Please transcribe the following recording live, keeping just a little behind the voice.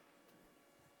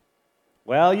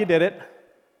Well, you did it.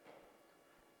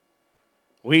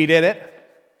 We did it.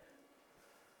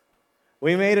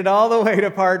 We made it all the way to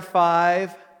part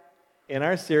 5 in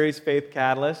our series, Faith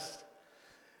Catalyst.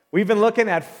 We've been looking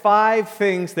at 5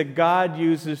 things that God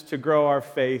uses to grow our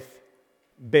faith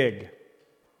big.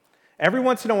 Every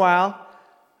once in a while,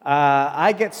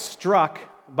 I get struck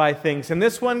by things, and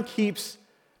this one keeps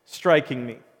striking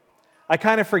me. I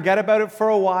kind of forget about it for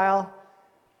a while,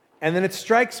 and then it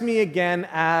strikes me again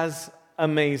as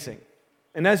amazing.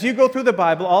 And as you go through the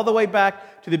Bible, all the way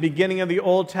back to the beginning of the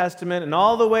Old Testament and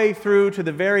all the way through to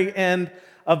the very end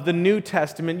of the New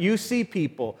Testament, you see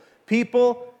people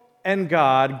and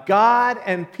God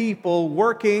and people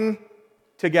working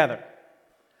together.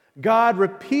 God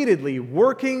repeatedly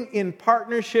working in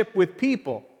partnership with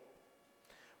people.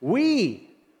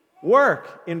 We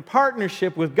work in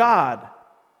partnership with God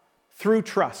through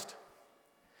trust.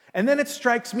 And then it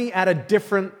strikes me at a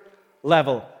different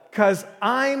level, because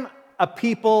I'm a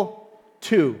people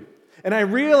too. And I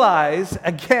realize,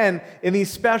 again, in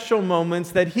these special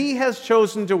moments, that He has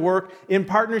chosen to work in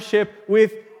partnership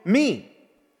with me.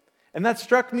 And that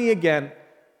struck me again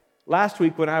last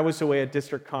week when I was away at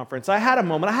district conference. I had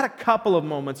a couple of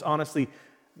moments, honestly,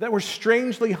 that were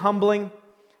strangely humbling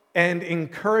and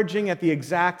encouraging at the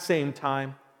exact same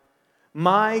time.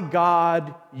 My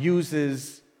God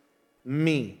uses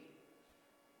me.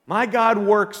 My God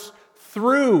works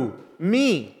through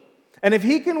me. And if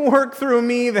He can work through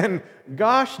me, then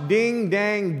gosh, ding,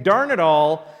 dang, darn it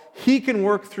all, He can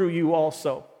work through you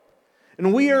also.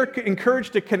 And we are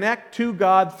encouraged to connect to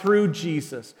God through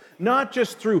Jesus, not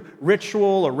just through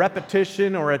ritual or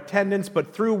repetition or attendance,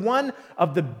 but through one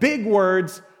of the big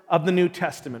words of the New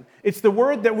Testament. It's the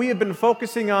word that we have been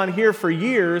focusing on here for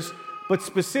years, but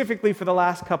specifically for the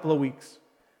last couple of weeks.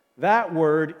 That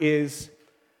word is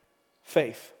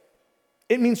faith.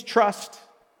 It means trust.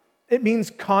 It means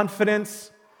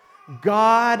confidence.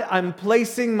 God, I'm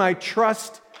placing my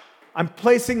trust, I'm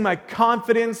placing my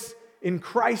confidence in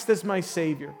Christ as my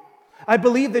Savior. I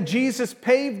believe that Jesus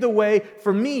paved the way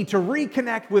for me to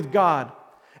reconnect with God.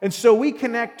 And so we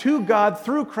connect to God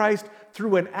through Christ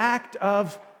through an act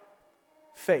of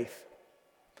faith.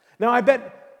 Now, I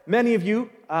bet many of you,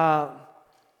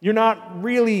 you're not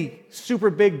really super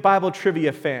big Bible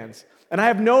trivia fans. And I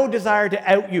have no desire to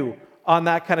out you on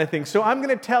that kind of thing. So I'm going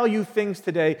to tell you things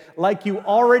today like you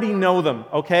already know them,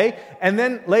 okay? And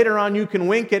then later on you can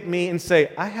wink at me and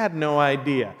say, I had no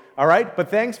idea, all right? But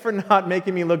thanks for not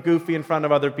making me look goofy in front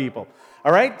of other people,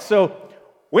 all right? So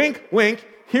wink, wink.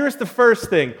 Here's the first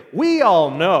thing. We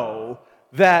all know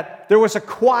that there was a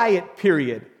quiet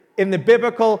period in the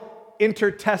biblical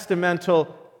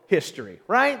intertestamental history,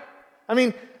 right? I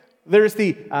mean, there's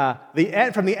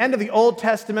from the end of the Old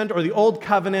Testament or the Old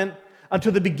Covenant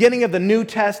until the beginning of the New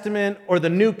Testament or the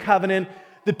New Covenant.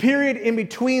 The period in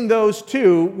between those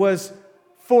two was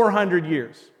 400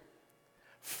 years.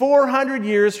 400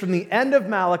 years from the end of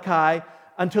Malachi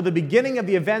until the beginning of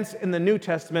the events in the New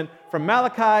Testament, from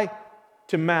Malachi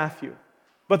to Matthew.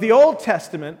 But the Old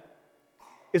Testament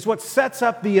is what sets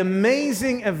up the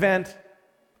amazing event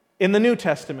in the New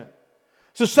Testament.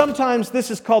 So sometimes this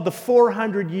is called the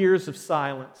 400 years of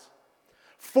silence.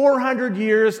 400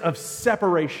 years of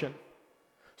separation.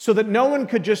 So that no one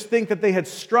could just think that they had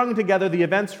strung together the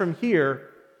events from here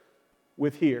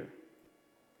with here.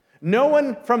 No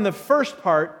one from the first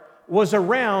part was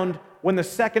around when the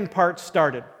second part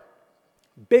started.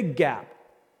 Big gap.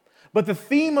 But the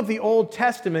theme of the Old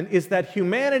Testament is that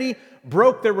humanity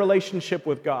broke their relationship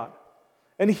with God.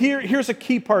 And here's a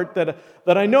key part that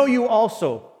I know you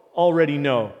also already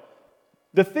know.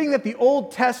 The thing that the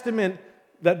Old Testament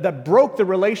that broke the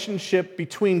relationship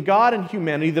between God and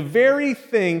humanity, the very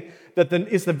thing that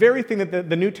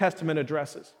the New Testament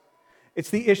addresses.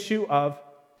 It's the issue of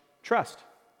trust.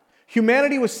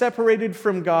 Humanity was separated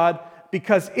from God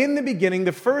because in the beginning,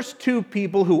 the first two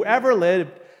people who ever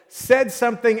lived said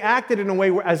something, acted in a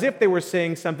way as if they were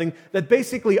saying something that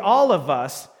basically all of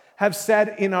us have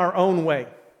said in our own way.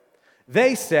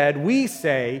 We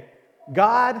say,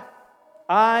 God,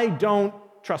 I don't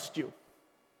trust you.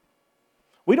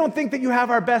 We don't think that you have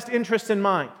our best interests in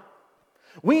mind.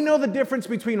 We know the difference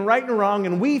between right and wrong,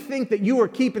 and we think that you are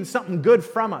keeping something good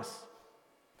from us.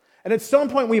 And at some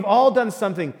point, we've all done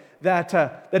something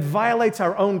that violates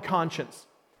our own conscience,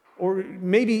 or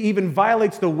maybe even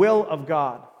violates the will of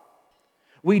God.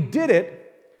 We did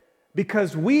it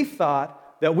because we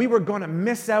thought that we were going to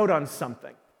miss out on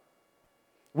something.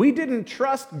 We didn't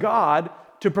trust God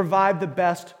to provide the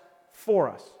best for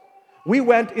us. We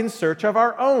went in search of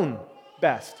our own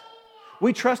best.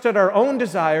 We trusted our own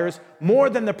desires more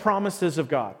than the promises of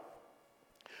God.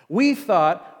 We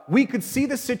thought we could see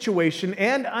the situation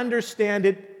and understand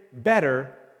it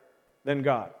better than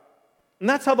God. And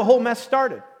that's how the whole mess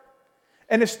started.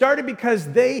 And it started because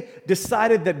they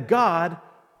decided that God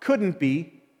couldn't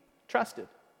be trusted.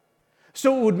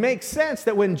 So it would make sense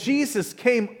that when Jesus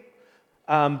came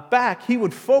back, he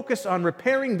would focus on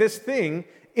repairing this thing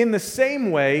in the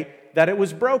same way that it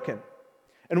was broken.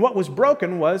 And what was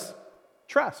broken was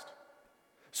trust.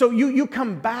 So you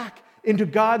come back into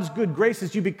God's good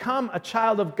graces. You become a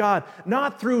child of God,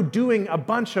 not through doing a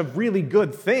bunch of really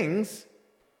good things.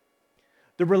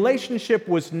 The relationship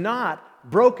was not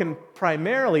broken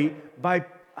primarily by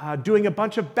doing a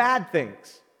bunch of bad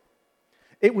things.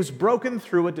 It was broken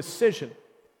through a decision.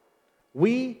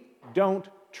 We don't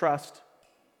trust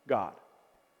God.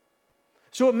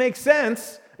 So it makes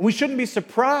sense, and we shouldn't be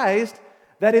surprised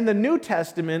that in the New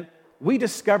Testament, we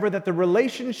discover that the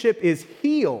relationship is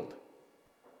healed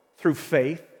through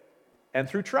faith and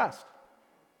through trust.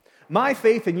 My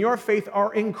faith and your faith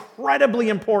are incredibly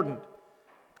important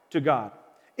to God.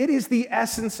 It is the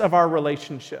essence of our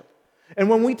relationship. And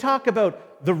when we talk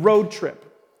about the road trip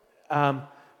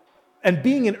and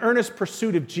being in earnest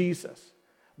pursuit of Jesus,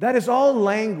 that is all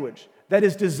language that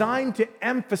is designed to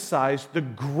emphasize the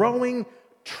growing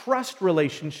trust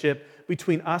relationship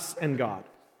between us and God.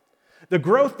 The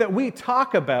growth that we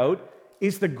talk about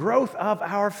is the growth of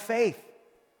our faith.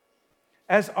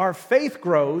 As our faith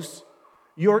grows,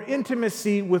 your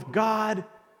intimacy with God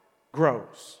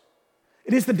grows.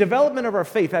 It is the development of our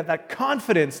faith, that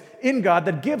confidence in God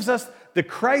that gives us the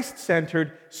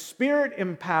Christ-centered,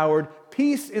 Spirit-empowered,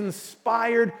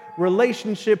 peace-inspired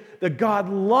relationship that God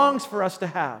longs for us to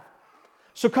have.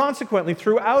 So consequently,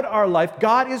 throughout our life,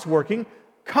 God is working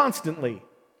constantly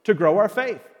to grow our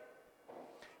faith.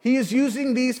 He is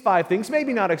using these 5 things,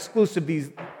 maybe not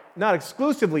exclusively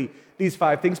these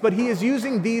 5 things, but he is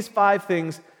using these 5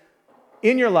 things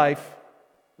in your life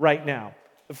right now.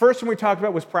 The first one we talked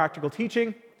about was practical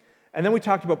teaching, and then we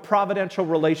talked about providential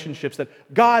relationships,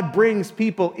 that God brings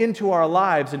people into our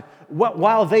lives, and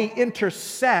while they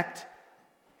intersect,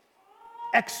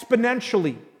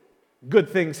 exponentially good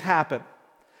things happen.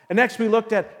 And next we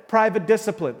looked at private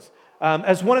disciplines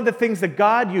as one of the things that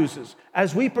God uses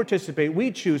as we participate,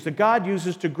 we choose, that God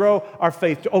uses to grow our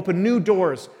faith, to open new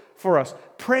doors for us.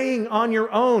 Praying on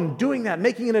your own, doing that,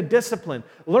 making it a discipline,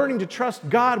 learning to trust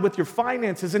God with your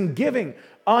finances and giving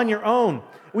on your own.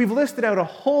 We've listed out a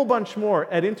whole bunch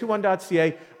more at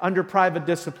into1.ca under private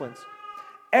disciplines.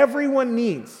 Everyone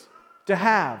needs to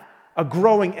have a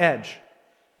growing edge.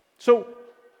 So,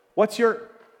 what's your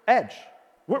edge?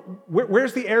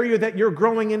 Where's the area that you're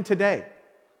growing in today?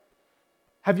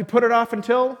 Have you put it off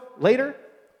until later?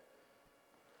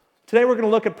 Today we're going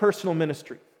to look at personal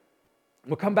ministry.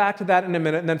 We'll come back to that in a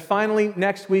minute. And then finally,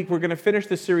 next week, we're going to finish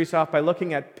this series off by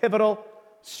looking at pivotal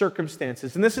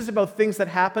circumstances. And this is about things that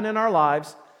happen in our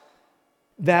lives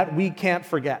that we can't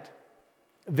forget.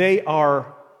 They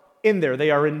are in there.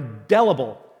 They are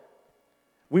indelible.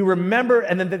 We remember,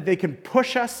 and then that they can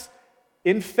push us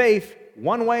in faith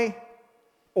one way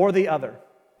or the other.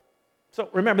 So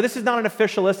remember, this is not an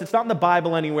official list. It's not in the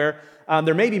Bible anywhere.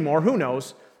 There may be more. Who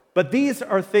knows? But these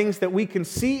are things that we can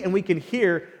see and we can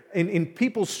hear in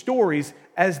people's stories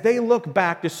as they look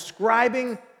back,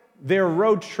 describing their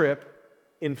road trip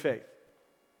in faith.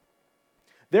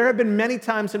 There have been many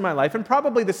times in my life, and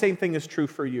probably the same thing is true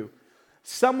for you.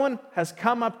 Someone has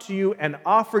come up to you and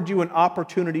offered you an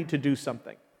opportunity to do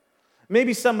something.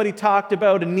 Maybe somebody talked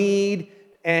about a need,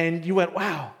 and you went,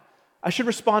 wow, I should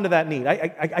respond to that need.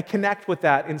 I connect with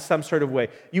that in some sort of way.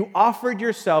 You offered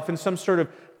yourself in some sort of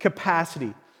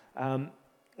capacity.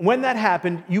 When that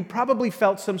happened, you probably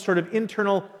felt some sort of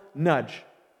internal nudge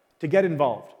to get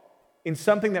involved in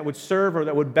something that would serve or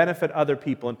that would benefit other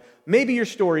people. And maybe your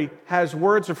story has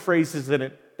words or phrases in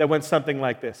it that went something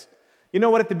like this. You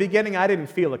know what? At the beginning, I didn't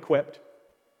feel equipped.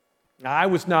 I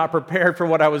was not prepared for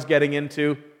what I was getting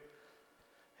into.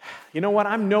 You know what?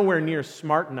 I'm nowhere near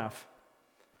smart enough.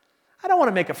 I don't want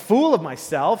to make a fool of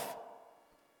myself.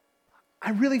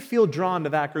 I really feel drawn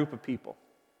to that group of people.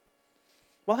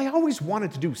 Well, I always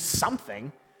wanted to do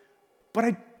something,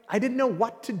 but I didn't know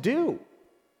what to do.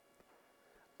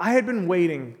 I had been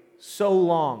waiting so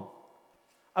long.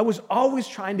 I was always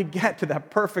trying to get to that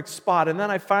perfect spot, and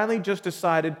then I finally just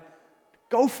decided,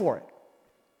 go for it.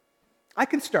 I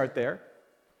can start there.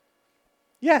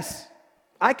 Yes,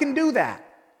 I can do that.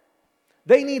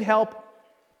 They need help.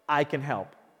 I can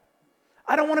help.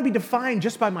 I don't want to be defined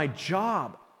just by my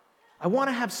job. I want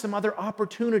to have some other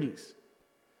opportunities.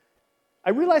 I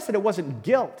realized that it wasn't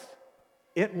guilt.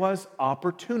 It was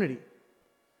opportunity.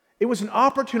 It was an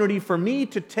opportunity for me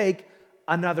to take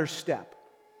another step.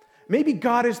 Maybe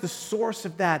God is the source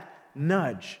of that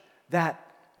nudge, that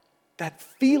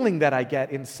feeling that I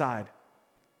get inside.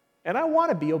 And I want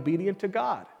to be obedient to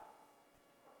God.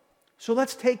 So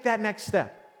let's take that next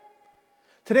step.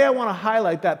 Today I want to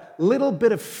highlight that little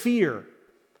bit of fear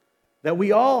that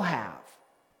we all have,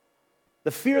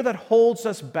 the fear that holds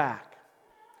us back.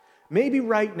 Maybe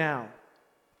right now,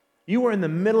 you are in the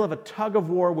middle of a tug of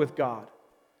war with God.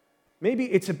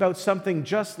 Maybe it's about something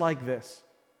just like this.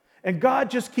 And God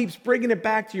just keeps bringing it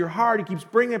back to your heart. He keeps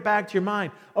bringing it back to your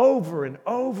mind over and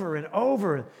over and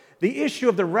over. The issue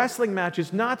of the wrestling match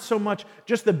is not so much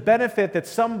just the benefit that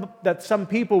some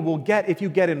people will get if you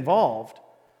get involved,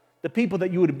 the people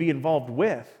that you would be involved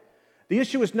with. The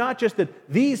issue is not just that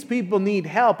these people need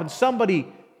help and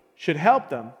somebody should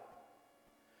help them.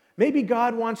 Maybe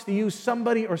God wants to use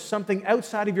somebody or something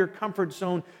outside of your comfort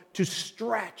zone to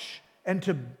stretch and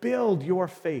to build your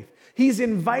faith. He's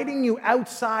inviting you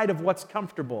outside of what's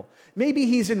comfortable. Maybe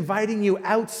He's inviting you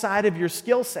outside of your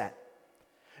skill set.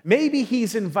 Maybe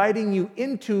He's inviting you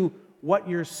into what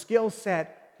your skill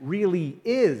set really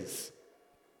is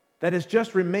that has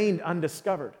just remained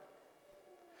undiscovered.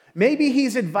 Maybe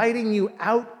He's inviting you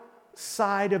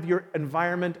outside of your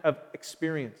environment of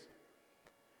experience.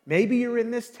 Maybe you're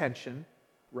in this tension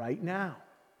right now.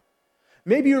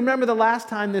 Maybe you remember the last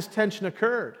time this tension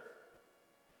occurred.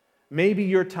 Maybe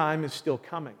your time is still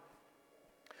coming.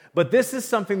 But this is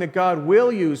something that God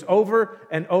will use over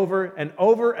and over and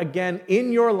over again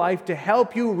in your life to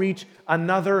help you reach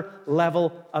another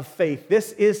level of faith.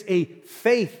 This is a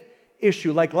faith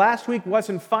issue. Like last week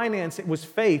wasn't finance, it was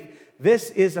faith. This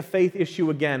is a faith issue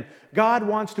again. God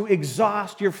wants to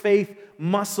exhaust your faith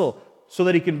muscle so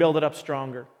that He can build it up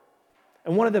stronger.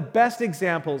 And one of the best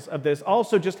examples of this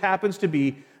also just happens to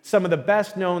be some of the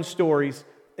best known stories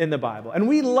in the Bible. And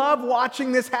we love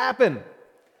watching this happen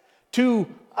to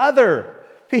other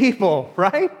people,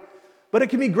 right? But it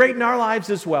can be great in our lives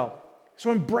as well.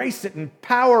 So embrace it and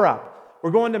power up.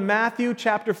 We're going to Matthew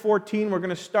chapter 14. We're going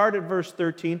to start at verse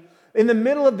 13. In the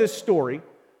middle of this story,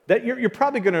 that you're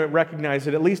probably going to recognize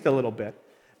it at least a little bit,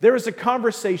 there is a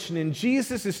conversation, and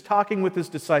Jesus is talking with His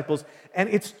disciples, and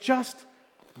it's just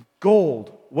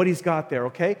gold what He's got there,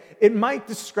 okay? It might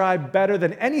describe better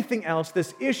than anything else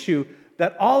this issue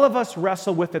that all of us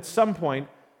wrestle with at some point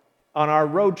on our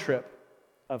road trip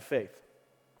of faith.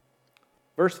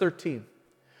 Verse 13.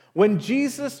 When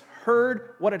Jesus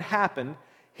heard what had happened,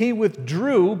 He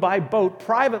withdrew by boat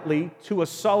privately to a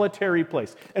solitary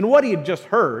place. And what He had just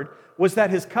heard was that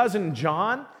his cousin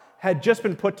John had just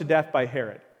been put to death by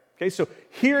Herod. Okay, so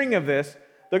hearing of this,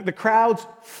 the crowds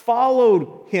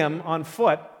followed Him on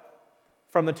foot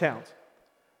from the towns.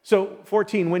 So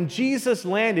 14, when Jesus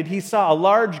landed, He saw a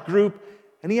large group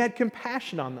and He had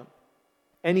compassion on them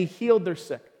and He healed their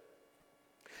sick.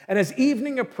 And as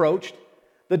evening approached,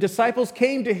 the disciples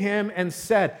came to Him and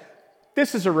said,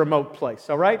 "This is a remote place,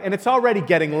 all right? And it's already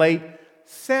getting late.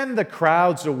 Send the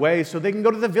crowds away so they can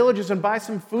go to the villages and buy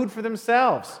some food for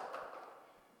themselves."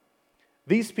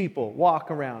 These people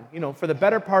walk around, for the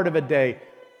better part of a day,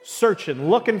 searching,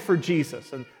 looking for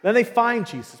Jesus. And then they find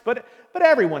Jesus. But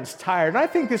everyone's tired. And I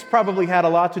think this probably had a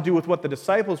lot to do with what the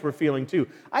disciples were feeling too.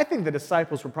 I think the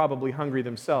disciples were probably hungry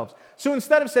themselves. So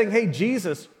instead of saying, "Hey,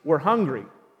 Jesus, we're hungry,"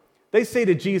 they say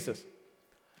to Jesus,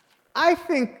 "I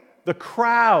think the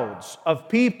crowds of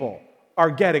people are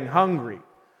getting hungry."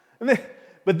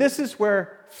 But this is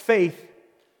where faith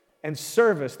and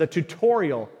service, the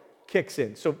tutorial, kicks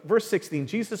in. So verse 16,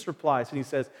 Jesus replies and He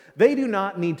says, "They do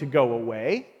not need to go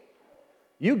away.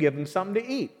 You give them something to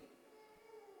eat."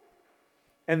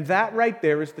 And that right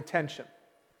there is the tension.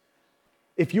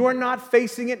 If you are not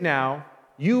facing it now,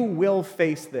 you will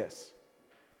face this.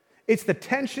 It's the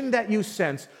tension that you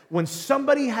sense when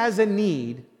somebody has a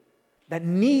need that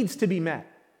needs to be met.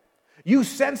 You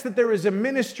sense that there is a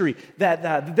ministry,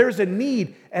 that there's a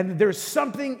need, and there's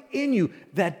something in you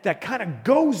that kind of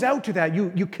goes out to that.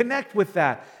 You connect with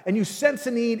that, and you sense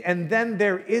a need, and then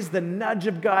there is the nudge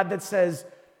of God that says,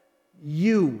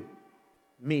 you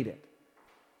meet it.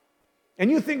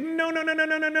 And you think,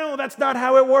 no, that's not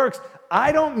how it works.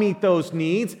 I don't meet those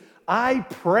needs. I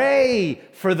pray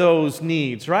for those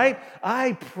needs, right?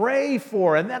 I pray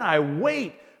for, and then I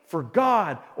wait for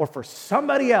God or for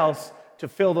somebody else to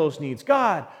fill those needs.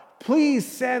 God, please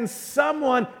send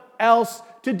someone else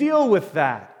to deal with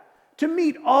that, to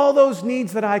meet all those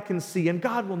needs that I can see. And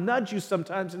God will nudge you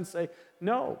sometimes and say,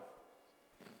 "No,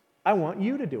 I want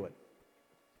you to do it.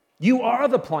 You are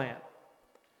the plan."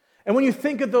 And when you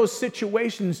think of those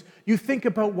situations, you think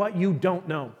about what you don't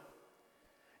know.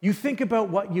 You think about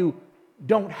what you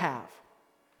don't have.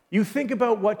 You think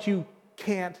about what you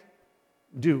can't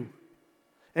do.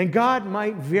 And God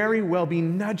might very well be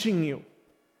nudging you.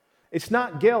 It's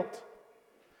not guilt,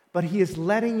 but He is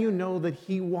letting you know that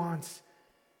He wants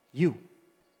you.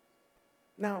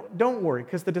 Now, don't worry,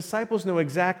 because the disciples know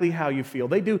exactly how you feel.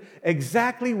 They do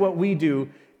exactly what we do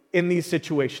in these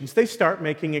situations. They start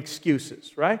making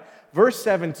excuses, right? Verse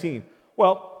 17,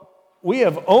 well, we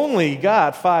have only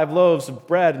got 5 loaves of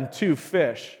bread and 2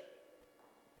 fish.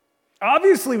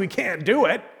 Obviously, we can't do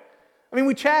it. I mean,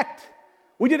 we checked.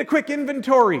 We did a quick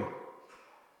inventory.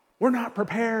 We're not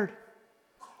prepared,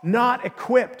 not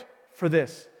equipped for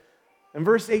this. In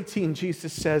verse 18,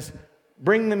 Jesus says,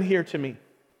 bring them here to me.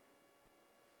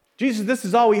 Jesus, this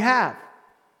is all we have.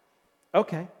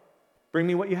 Okay, bring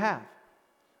me what you have.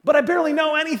 But I barely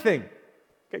know anything.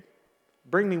 Okay,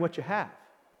 bring me what you have.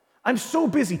 I'm so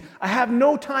busy. I have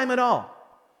no time at all.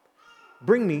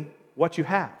 Bring me what you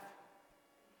have.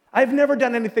 I've never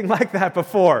done anything like that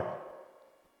before.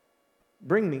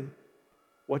 Bring me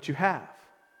what you have.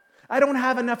 I don't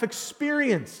have enough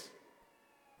experience.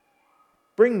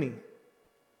 Bring me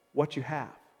what you have.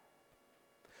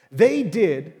 They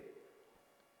did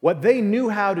what they knew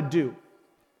how to do,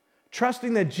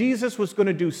 trusting that Jesus was going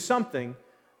to do something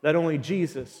that only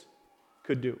Jesus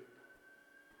could do.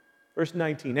 Verse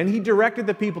 19, and He directed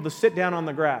the people to sit down on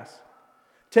the grass.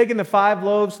 Taking the 5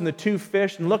 loaves and the 2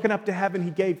 fish and looking up to heaven,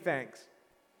 He gave thanks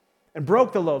and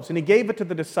broke the loaves, and He gave it to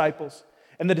the disciples,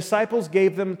 and the disciples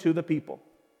gave them to the people.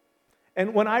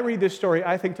 And when I read this story,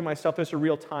 I think to myself, there's a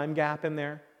real time gap in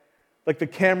there. Like the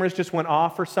cameras just went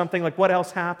off or something. Like what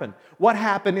else happened? What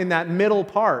happened in that middle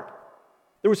part?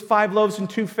 There was 5 loaves and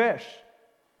 2 fish.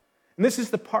 And this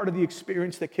is the part of the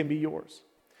experience that can be yours.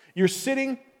 You're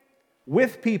sitting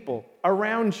with people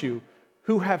around you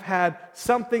who have had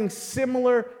something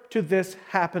similar to this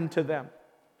happen to them.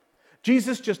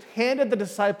 Jesus just handed the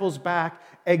disciples back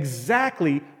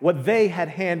exactly what they had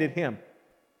handed Him.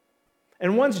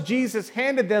 And once Jesus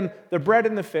handed them the bread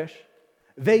and the fish,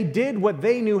 they did what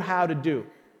they knew how to do,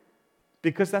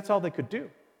 because that's all they could do.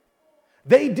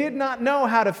 They did not know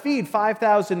how to feed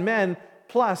 5,000 men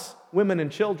plus women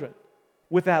and children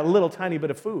with that little tiny bit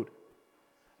of food.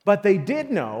 But they did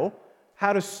know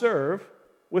how to serve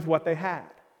with what they had.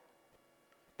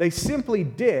 They simply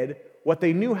did what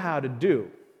they knew how to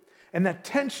do. And that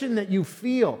tension that you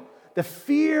feel, the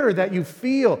fear that you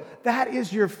feel, that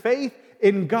is your faith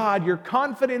in God, your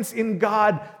confidence in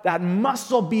God, that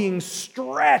muscle being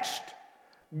stretched.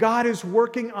 God is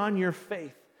working on your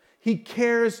faith. He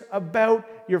cares about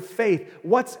your faith.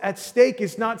 What's at stake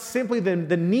is not simply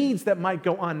the needs that might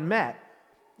go unmet.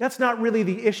 That's not really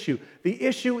the issue. The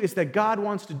issue is that God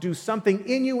wants to do something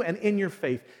in you and in your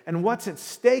faith. And what's at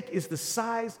stake is the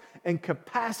size and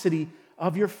capacity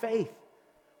of your faith,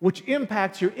 which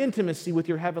impacts your intimacy with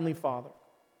your Heavenly Father.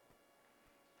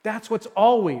 That's what's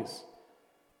always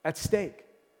at stake.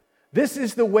 This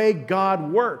is the way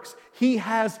God works. He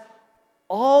has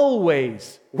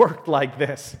always worked like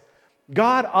this.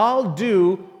 God, I'll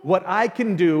do what I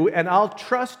can do, and I'll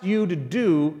trust you to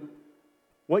do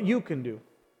what you can do.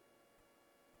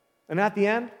 And at the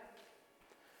end,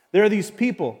 there are these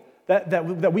people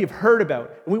that we've heard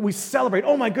about. We celebrate,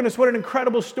 oh my goodness, what an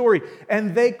incredible story.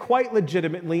 And they quite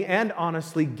legitimately and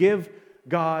honestly give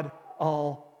God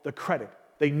all the credit.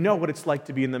 They know what it's like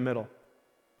to be in the middle.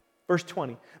 Verse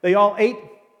 20, they all ate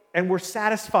and were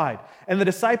satisfied. And the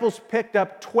disciples picked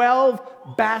up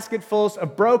 12 basketfuls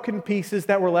of broken pieces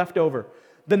that were left over.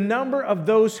 The number of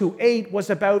those who ate was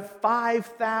about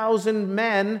 5,000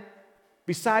 men,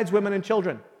 besides women and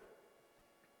children.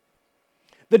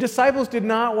 The disciples did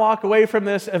not walk away from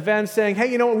this event saying,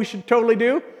 hey, you know what we should totally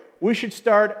do? We should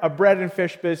start a bread and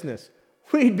fish business.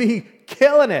 We'd be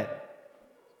killing it.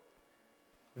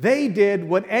 They did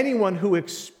what anyone who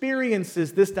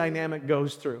experiences this dynamic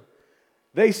goes through.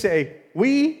 They say,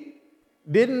 we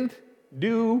didn't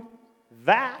do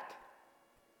that.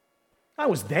 I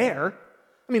was there.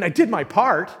 I mean, I did my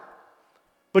part,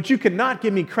 but you cannot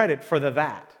give me credit for the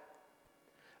that.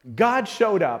 God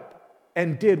showed up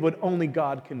and did what only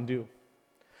God can do.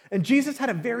 And Jesus had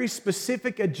a very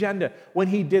specific agenda when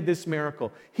He did this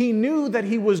miracle. He knew that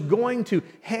He was going to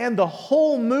hand the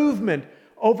whole movement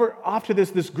off to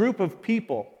this group of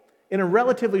people in a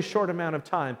relatively short amount of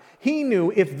time. He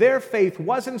knew if their faith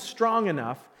wasn't strong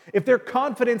enough, if their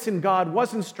confidence in God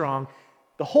wasn't strong,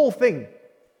 the whole thing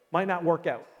might not work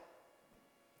out.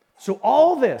 So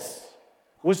all this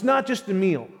was not just a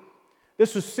meal.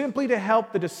 This was simply to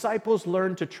help the disciples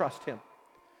learn to trust Him.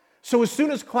 So as soon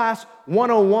as class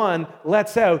 101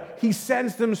 lets out, He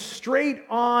sends them straight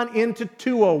on into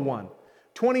 201.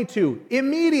 22,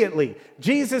 immediately,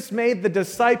 Jesus made the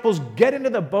disciples get into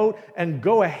the boat and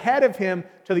go ahead of him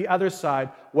to the other side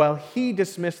while he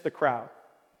dismissed the crowd.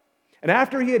 And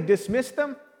after he had dismissed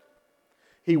them,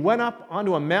 he went up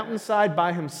onto a mountainside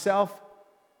by himself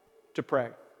to pray.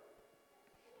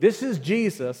 This is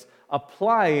Jesus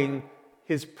applying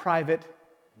his private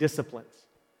disciplines.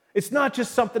 It's not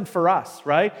just something for us,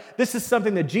 right? This is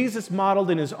something that Jesus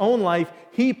modeled in his own life.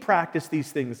 He practiced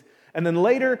these things. And then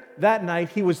later that night,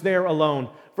 he was there alone.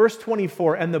 Verse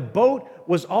 24, and the boat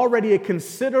was already a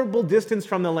considerable distance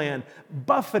from the land,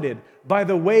 buffeted by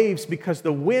the waves because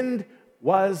the wind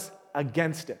was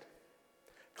against it.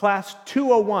 Class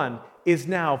 201 is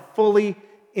now fully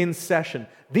in session.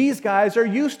 These guys are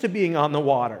used to being on the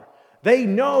water. They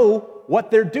know what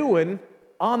they're doing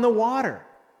on the water.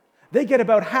 They get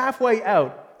about halfway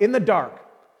out in the dark,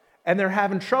 and they're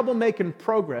having trouble making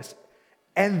progress.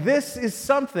 And this is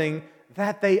something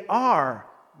that they are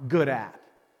good at.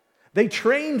 They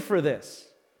trained for this.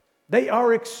 They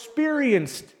are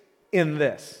experienced in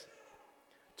this.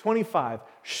 25,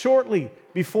 shortly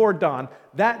before dawn,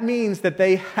 that means that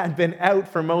they had been out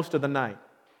for most of the night.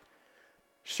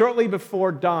 Shortly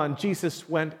before dawn, Jesus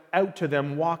went out to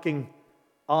them walking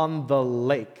on the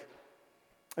lake.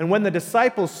 And when the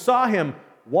disciples saw him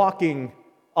walking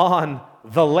on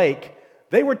the lake,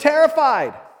 they were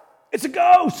terrified. It's a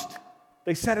ghost,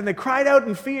 they said, and they cried out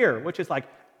in fear, which is like,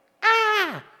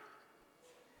 ah!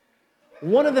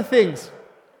 One of the things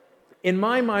in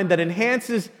my mind that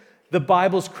enhances the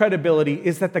Bible's credibility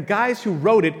is that the guys who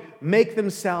wrote it make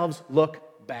themselves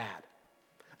look bad.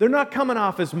 They're not coming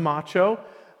off as macho.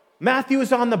 Matthew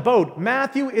is on the boat.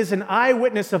 Matthew is an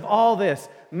eyewitness of all this.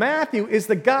 Matthew is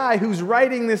the guy who's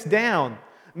writing this down.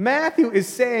 Matthew is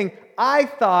saying, I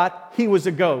thought he was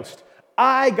a ghost.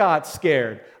 I got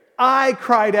scared. I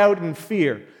cried out in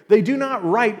fear. They do not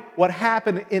write what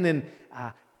happened in an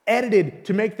edited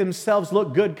to make themselves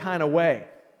look good kind of way.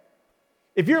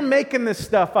 If you're making this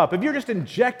stuff up, if you're just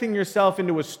injecting yourself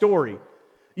into a story,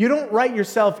 you don't write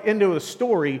yourself into a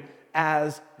story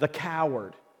as the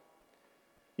coward.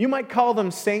 You might call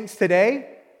them saints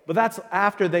today, but that's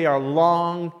after they are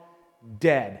long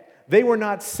dead. They were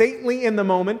not saintly in the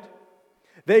moment.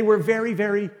 They were very,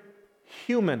 very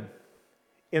human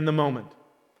in the moment.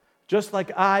 Just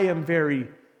like I am very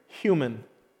human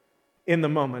in the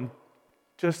moment.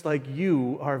 Just like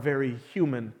you are very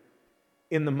human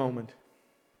in the moment.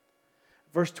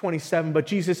 Verse 27, but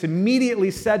Jesus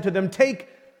immediately said to them, take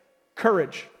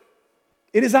courage.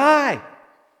 It is I.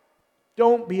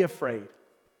 Don't be afraid.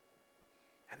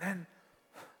 And then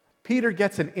Peter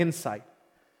gets an insight.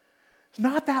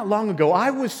 Not that long ago,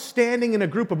 I was standing in a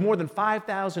group of more than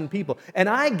 5,000 people, and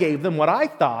I gave them what I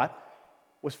thought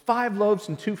was 5 loaves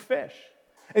and 2 fish.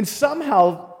 And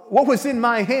somehow, what was in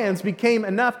my hands became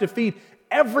enough to feed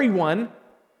everyone,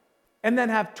 and then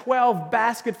have 12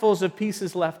 basketfuls of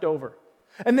pieces left over.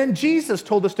 And then Jesus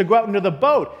told us to go out into the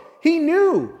boat. He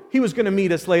knew he was going to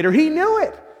meet us later. He knew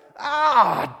it.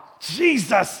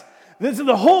 Jesus! This is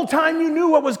the whole time you knew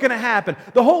what was going to happen.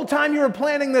 The whole time you were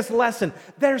planning this lesson.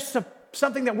 There's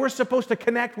something that we're supposed to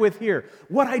connect with here.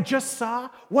 What I just saw,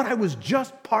 what I was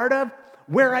just part of,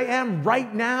 where I am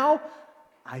right now,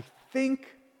 I think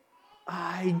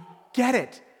I get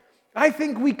it. I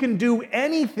think we can do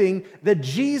anything that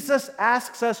Jesus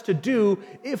asks us to do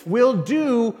if we'll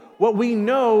do what we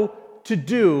know to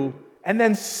do and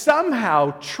then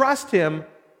somehow trust him.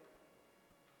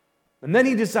 And then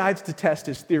he decides to test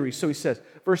his theory. So he says,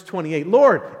 verse 28,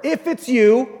 Lord, if it's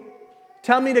you,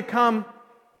 tell me to come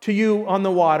to you on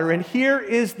the water. And here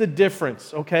is the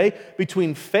difference, okay,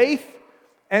 between faith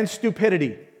and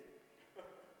stupidity.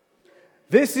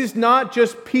 This is not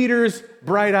just Peter's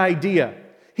bright idea.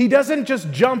 He doesn't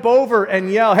just jump over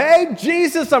and yell, hey,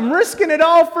 Jesus, I'm risking it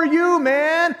all for you,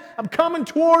 man. I'm coming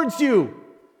towards you.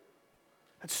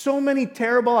 And so many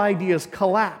terrible ideas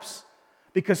collapse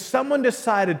because someone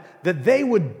decided that they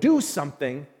would do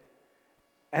something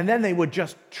and then they would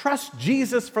just trust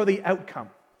Jesus for the outcome.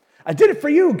 I did it for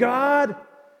you, God.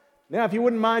 Now, if you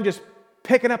wouldn't mind just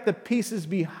picking up the pieces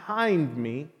behind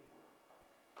me.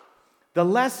 The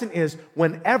lesson is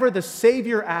whenever the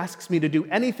Savior asks me to do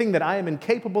anything that I am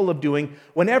incapable of doing,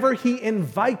 whenever he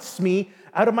invites me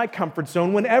out of my comfort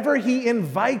zone, whenever he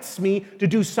invites me to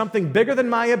do something bigger than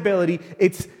my ability,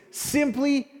 it's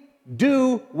simply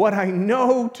do what I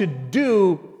know to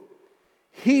do.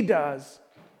 He does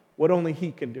what only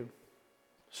he can do.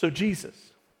 So Jesus,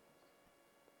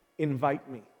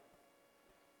 invite me.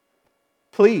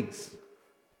 Please,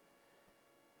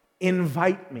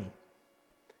 invite me.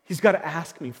 He's got to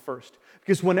ask me first,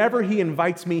 because whenever he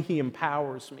invites me, he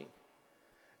empowers me.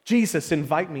 Jesus,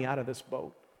 invite me out of this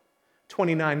boat.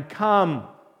 29, come,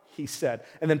 he said.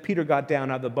 And then Peter got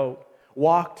down out of the boat,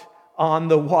 walked on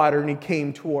the water, and he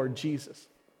came toward Jesus.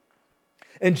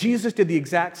 And Jesus did the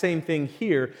exact same thing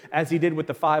here as he did with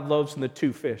the 5 loaves and the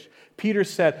 2 fish. Peter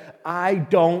said, I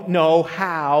don't know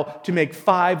how to make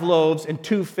 5 loaves and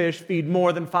 2 fish feed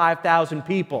more than 5,000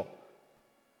 people.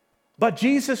 But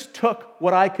Jesus took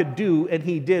what I could do, and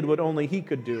he did what only he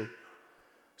could do.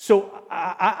 So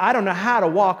I don't know how to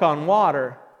walk on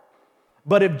water,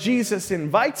 but if Jesus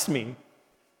invites me,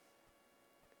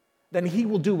 then he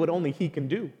will do what only he can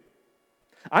do.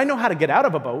 I know how to get out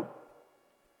of a boat,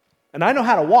 and I know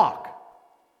how to walk.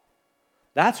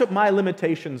 That's what my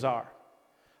limitations are.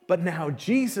 But now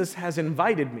Jesus has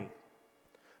invited me,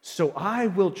 so I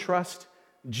will trust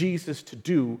Jesus to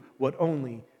do what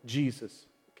only Jesus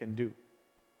can do.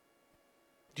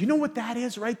 Do you know what that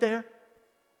is right there?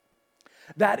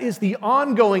 That is the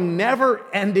ongoing,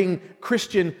 never-ending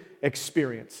Christian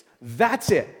experience. That's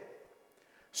it.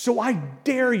 So I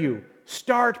dare you,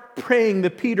 start praying the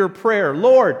Peter prayer.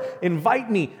 Lord, invite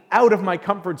me out of my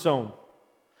comfort zone.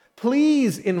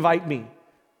 Please invite me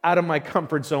out of my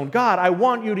comfort zone. God, I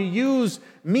want you to use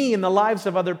me in the lives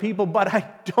of other people, but I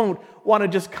don't want to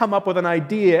just come up with an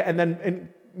idea and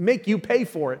make you pay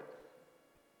for it.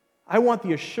 I want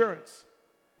the assurance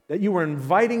that you are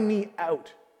inviting me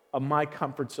out of my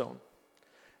comfort zone.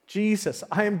 Jesus,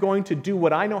 I am going to do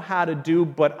what I know how to do,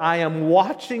 but I am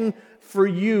watching for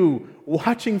you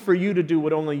to do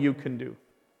what only you can do.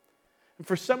 And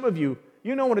for some of you,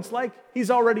 you know what it's like. He's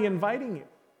already inviting you.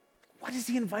 What is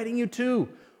he inviting you to?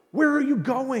 Where are you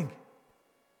going?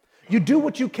 You do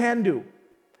what you can do,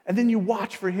 and then you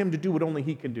watch for him to do what only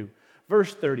he can do.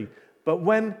 Verse 30, but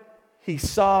when he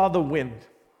saw the wind,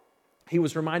 he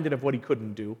was reminded of what he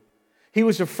couldn't do. He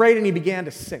was afraid and he began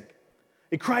to sink.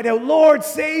 He cried out, Lord,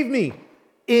 save me.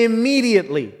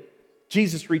 Immediately,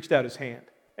 Jesus reached out his hand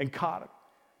and caught him.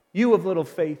 You of little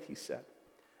faith, he said.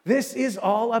 This is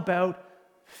all about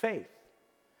faith.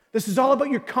 This is all about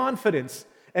your confidence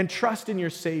and trust in your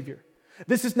Savior.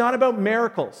 This is not about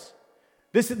miracles.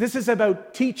 This is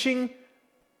about teaching.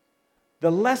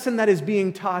 The lesson that is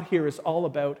being taught here is all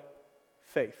about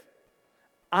faith.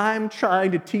 I'm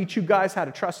trying to teach you guys how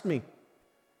to trust me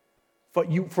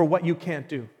for what you can't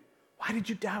do. Why did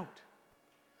you doubt?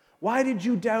 Why did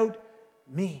you doubt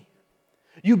me?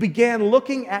 You began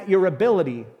looking at your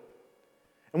ability.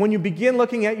 And when you begin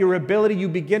looking at your ability, you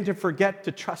begin to forget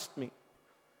to trust me.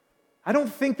 I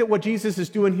don't think that what Jesus is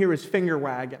doing here is finger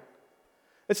wagging.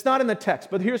 It's not in the text,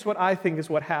 but here's what I think is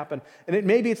what happened. And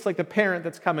maybe it's like the parent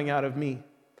that's coming out of me.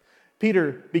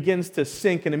 Peter begins to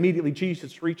sink, and immediately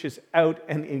Jesus reaches out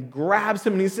and he grabs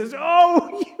him and he says,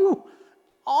 oh, you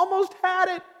almost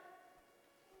had it.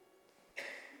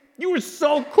 You were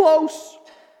so close.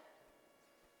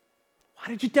 Why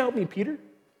did you doubt me, Peter?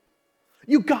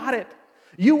 You got it.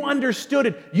 You understood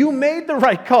it. You made the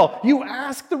right call. You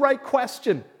asked the right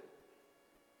question.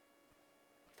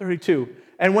 32.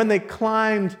 And when they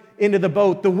climbed into the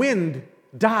boat, the wind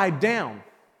died down.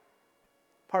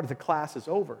 Part of the class is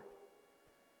over.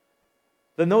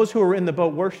 Then those who were in the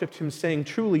boat worshipped him, saying,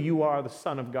 truly, you are the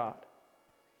Son of God.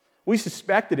 We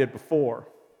suspected it before.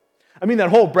 I mean, that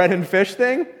whole bread and fish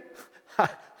thing,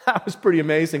 that was pretty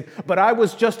amazing. But I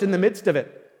was just in the midst of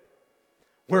it.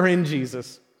 We're in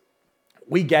Jesus.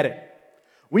 We get it.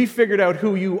 We figured out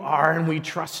who you are and we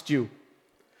trust you.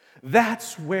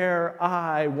 That's where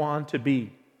I want to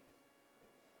be.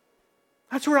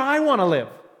 That's where I want to live.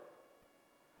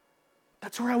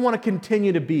 That's where I want to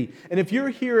continue to be. And if you're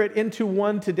here at Into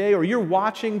One today, or you're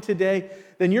watching today,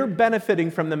 then you're benefiting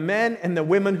from the men and the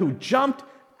women who jumped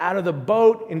out of the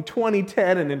boat in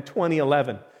 2010 and in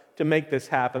 2011 to make this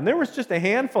happen. There was just a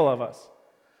handful of us.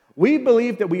 We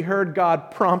believed that we heard God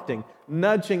prompting,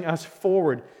 nudging us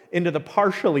forward into the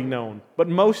partially known, but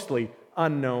mostly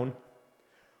unknown.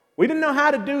 We didn't know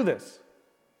how to do this.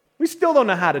 We still don't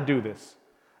know how to do this.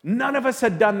 None of us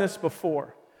had done this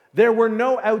before. There were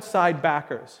no outside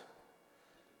backers.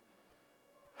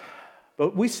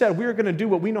 But we said we were going to do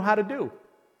what we know how to do.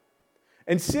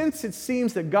 And since it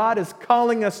seems that God is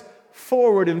calling us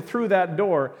forward and through that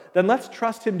door, then let's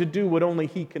trust him to do what only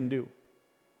he can do.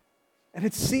 And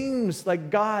it seems like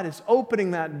God is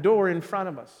opening that door in front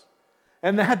of us.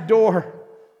 And that door,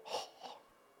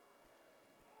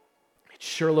 it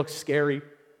sure looks scary.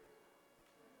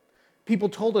 People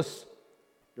told us,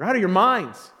 you're out of your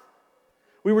minds.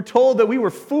 We were told that we were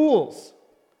fools.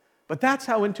 But that's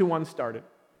how Into One started.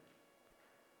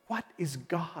 What is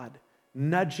God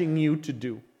nudging you to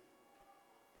do?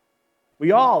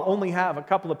 We all only have a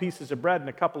couple of pieces of bread and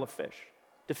a couple of fish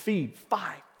to feed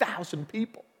 5,000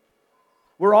 people.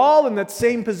 We're all in that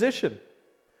same position.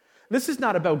 This is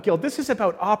not about guilt. This is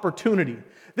about opportunity.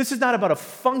 This is not about a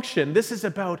function. This is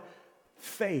about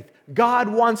faith. God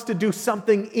wants to do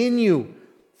something in you,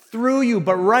 through you,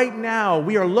 but right now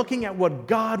we are looking at what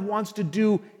God wants to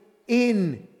do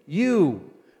in you.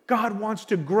 God wants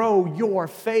to grow your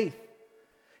faith.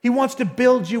 He wants to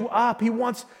build you up. He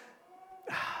wants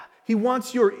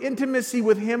your intimacy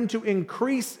with Him to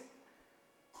increase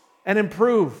and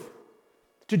improve,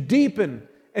 to deepen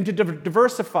and to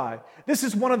diversify. This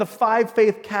is one of the 5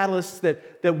 faith catalysts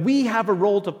that we have a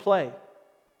role to play.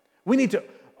 We need to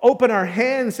open our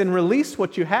hands and release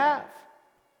what you have.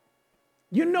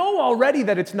 You know already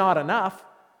that it's not enough,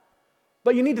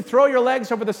 but you need to throw your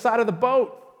legs over the side of the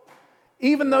boat.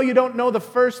 Even though you don't know the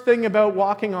first thing about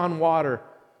walking on water,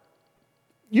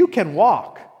 you can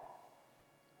walk.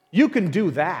 You can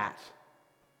do that.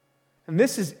 And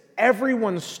this is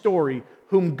everyone's story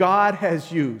whom God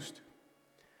has used.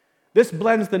 This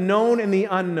blends the known and the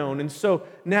unknown. And so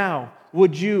now,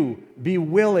 would you be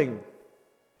willing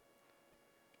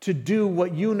to do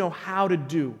what you know how to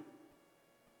do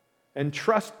and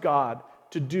trust God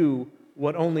to do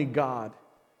what only God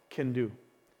can do?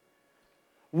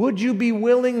 Would you be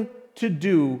willing to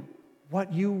do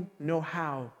what you know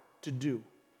how to do,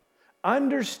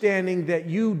 understanding that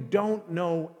you don't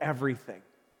know everything?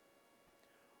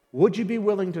 Would you be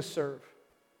willing to serve,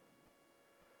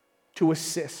 to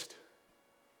assist,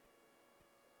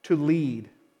 to lead,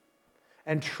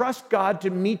 and trust God to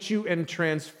meet you and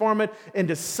transform it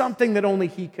into something that only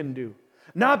He can do?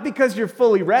 Not because you're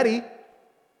fully ready,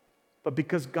 but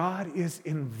because God is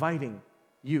inviting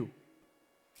you.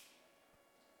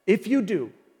 If you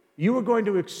do, you are going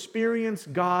to experience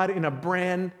God in a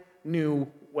brand new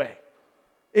way.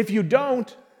 If you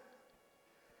don't,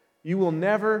 you will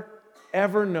never,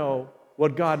 ever know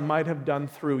what God might have done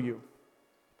through you.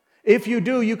 If you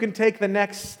do, you can take the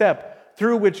next step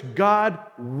through which God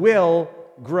will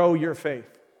grow your faith.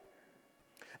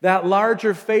 That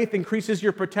larger faith increases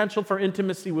your potential for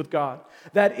intimacy with God.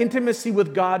 That intimacy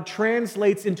with God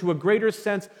translates into a greater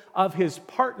sense of His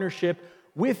partnership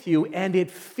with you, and it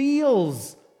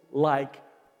feels like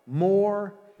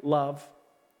more love,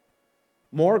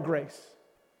 more grace,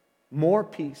 more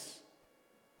peace,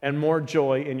 and more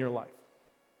joy in your life.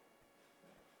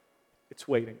 It's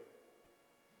waiting.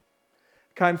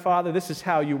 Kind Father, this is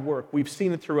how you work. We've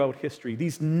seen it throughout history.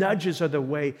 These nudges are the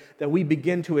way that we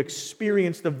begin to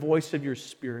experience the voice of your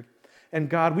Spirit. And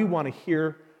God, we want to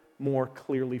hear more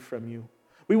clearly from you.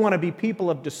 We want to be people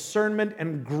of discernment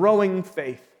and growing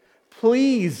faith.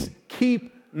 Please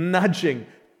keep nudging.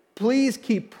 Please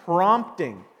keep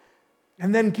prompting.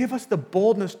 And then give us the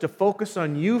boldness to focus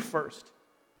on you first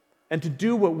and to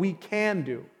do what we can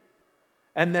do.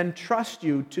 And then trust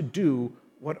you to do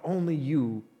what only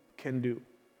you can do.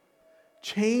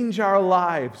 Change our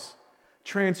lives.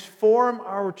 Transform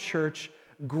our church.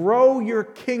 Grow your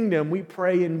kingdom, we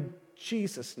pray in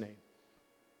Jesus' name.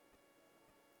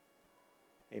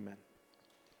 Amen.